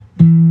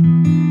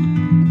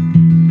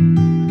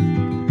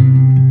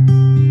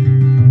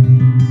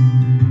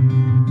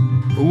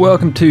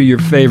Welcome to your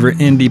favorite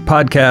indie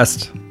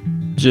podcast.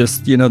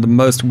 Just, the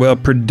most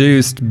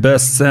well-produced,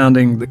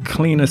 best-sounding, the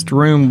cleanest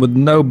room with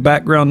no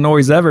background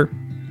noise ever.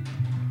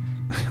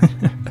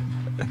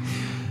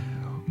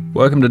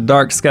 Welcome to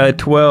Dark Sky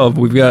 12.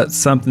 We've got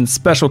something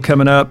special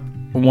coming up.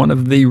 One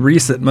of the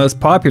recent most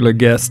popular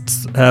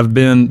guests have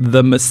been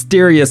the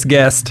mysterious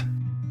guest.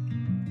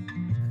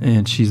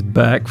 And she's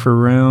back for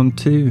round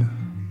 2.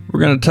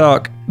 We're going to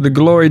talk the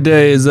glory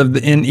days of the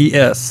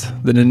NES,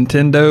 the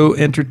Nintendo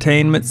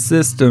Entertainment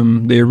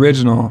System, the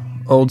original,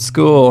 old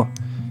school.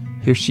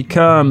 Here she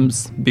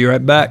comes. Be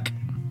right back.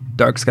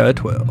 Dark Sky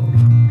 12.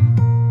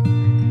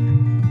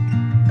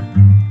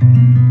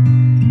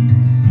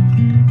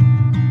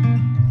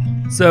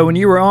 So when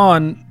you were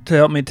on to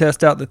help me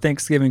test out the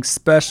Thanksgiving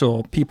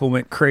special, people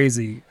went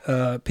crazy.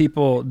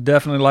 People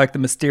definitely like the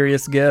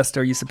mysterious guest.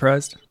 Are you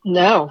surprised?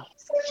 No,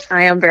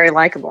 I am very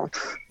likable.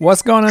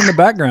 What's going on in the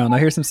background? I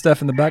hear some stuff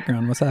in the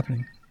background. What's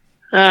happening?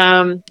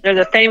 There's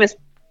a famous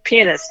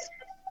pianist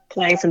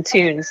playing some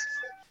tunes.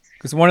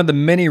 Because one of the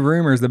many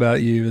rumors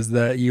about you is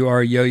that you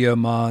are Yo-Yo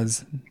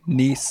Ma's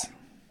niece. Is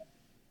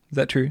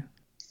that true?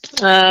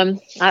 I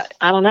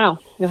don't know.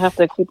 You'll have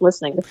to keep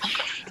listening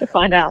to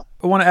find out.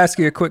 I want to ask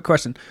you a quick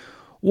question.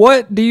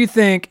 What do you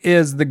think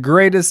is the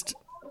greatest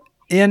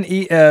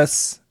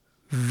NES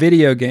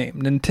video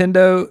game?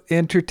 Nintendo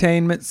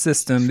Entertainment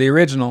System, the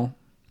original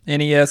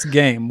NES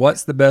game.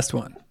 What's the best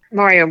one?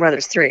 Mario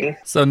Brothers 3.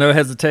 So no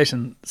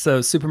hesitation.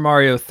 So Super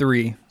Mario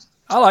 3.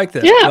 I like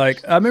that. Yeah.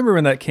 I remember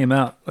when that came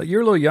out.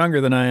 You're a little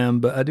younger than I am,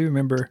 but I do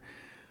remember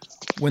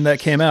when that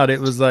came out. It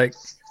was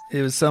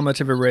so much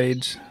of a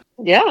rage.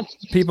 Yeah.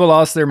 People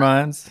lost their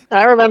minds.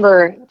 I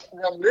remember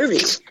the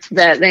movie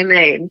that they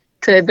made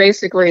to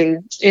basically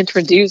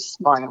introduce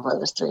Mario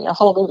Brothers 3, a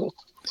whole movie.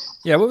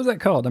 Yeah, what was that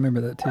called? I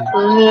remember that too.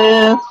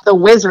 The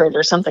Wizard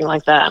or something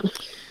like that.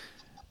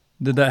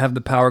 Did that have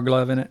the Power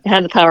Glove in it? It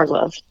had the Power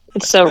Glove.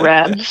 It's so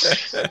rad.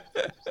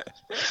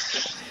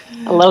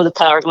 I love the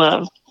Power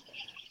Glove.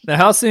 Now,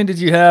 how soon did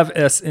you have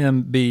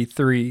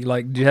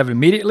SMB3? Did you have it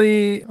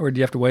immediately, or do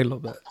you have to wait a little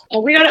bit?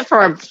 Well, we got it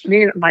for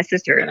my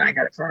sister and I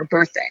got it for our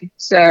birthday.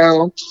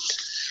 So,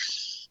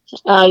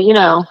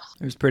 it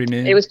was pretty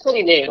new. It was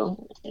pretty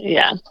new.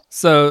 Yeah.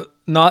 So,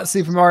 not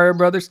Super Mario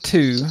Brothers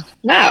 2.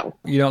 No.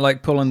 You don't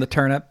like pulling the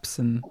turnips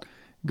and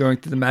going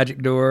through the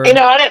magic door?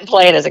 I didn't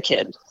play it as a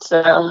kid.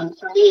 So,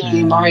 for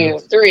me, Mario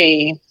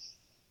 3,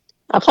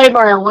 I played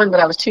Mario 1, but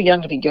I was too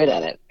young to be good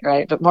at it,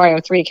 right? But Mario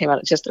 3 came out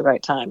at just the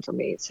right time for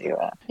me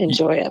to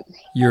enjoy it.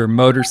 Your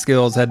motor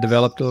skills had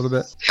developed a little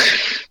bit?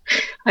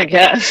 I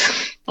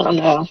guess. I don't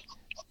know.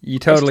 You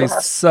totally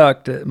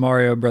sucked at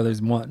Mario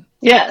Brothers 1.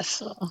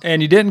 Yes.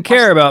 And you didn't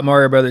care about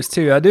Mario Brothers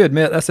 2. I do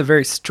admit, that's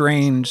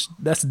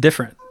that's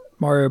different.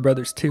 Mario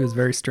Brothers 2 is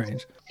very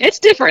strange. It's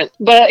different,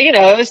 but,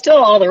 it was still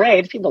all the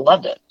rage. People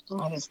loved it.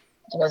 I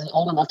wasn't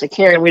old enough to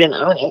care, and we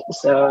didn't own it,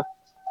 so...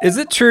 Is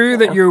it true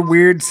that your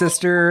weird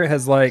sister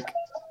has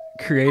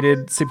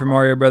created Super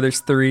Mario Brothers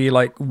 3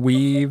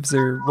 weaves,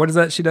 or what is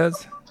that she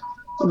does?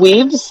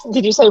 Weaves?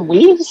 Did you say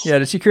weaves? Yeah,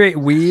 did she create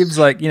weaves?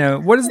 What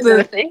is that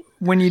a thing?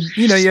 When you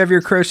have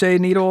your crochet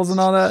needles and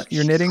all that,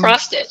 your knitting?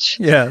 Cross stitch.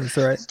 Yeah, that's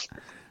right.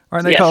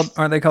 Aren't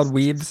they called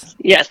weaves?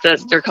 Yes,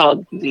 they're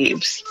called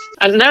weaves.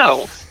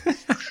 No.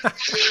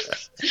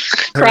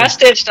 Cross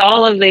stitched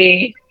all of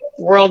the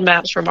world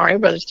maps for Mario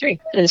Brothers 3,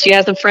 and she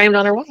has them framed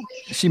on her wall.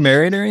 Is she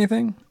married or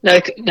anything? No,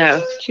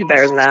 she's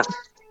better than that.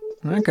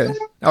 Okay.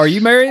 Are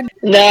you married?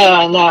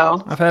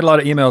 No. I've had a lot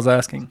of emails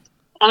asking.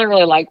 I don't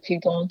really like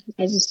people.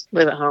 I just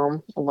live at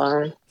home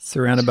alone.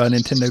 Surrounded by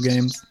Nintendo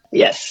games?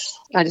 Yes.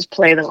 I just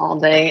play them all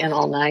day and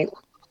all night.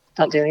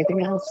 Don't do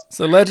anything else.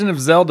 So Legend of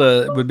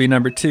Zelda would be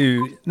number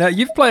 2. Now,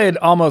 you've played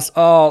almost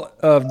all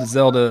of the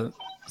Zelda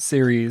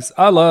series.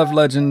 I loved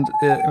Legend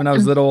when I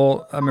was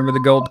little. I remember the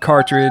gold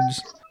cartridge.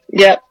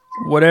 Yep.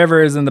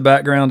 Whatever is in the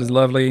background is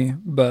lovely,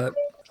 but...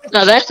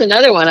 No, that's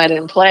another one I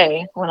didn't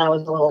play when I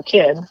was a little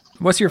kid.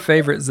 What's your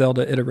favorite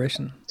Zelda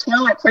iteration?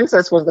 Twilight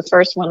Princess was the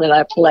first one that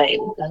I played,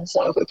 and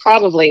so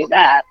probably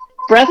that.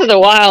 Breath of the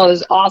Wild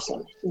is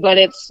awesome, but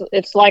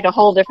it's like a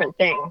whole different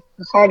thing.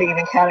 It's hard to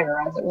even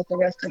categorize it with the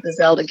rest of the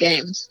Zelda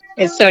games.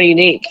 It's so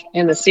unique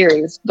in the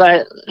series,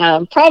 but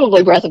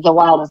probably Breath of the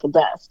Wild is the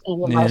best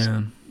and the most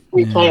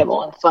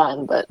replayable and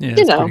fun, but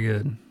it's pretty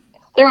good.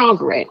 They're all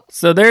great.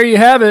 So there you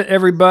have it,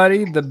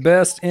 everybody. The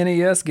best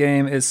NES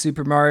game is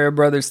Super Mario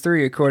Brothers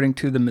 3, according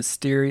to the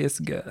mysterious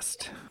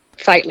guest.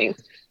 Fight me.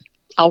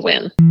 I'll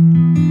win.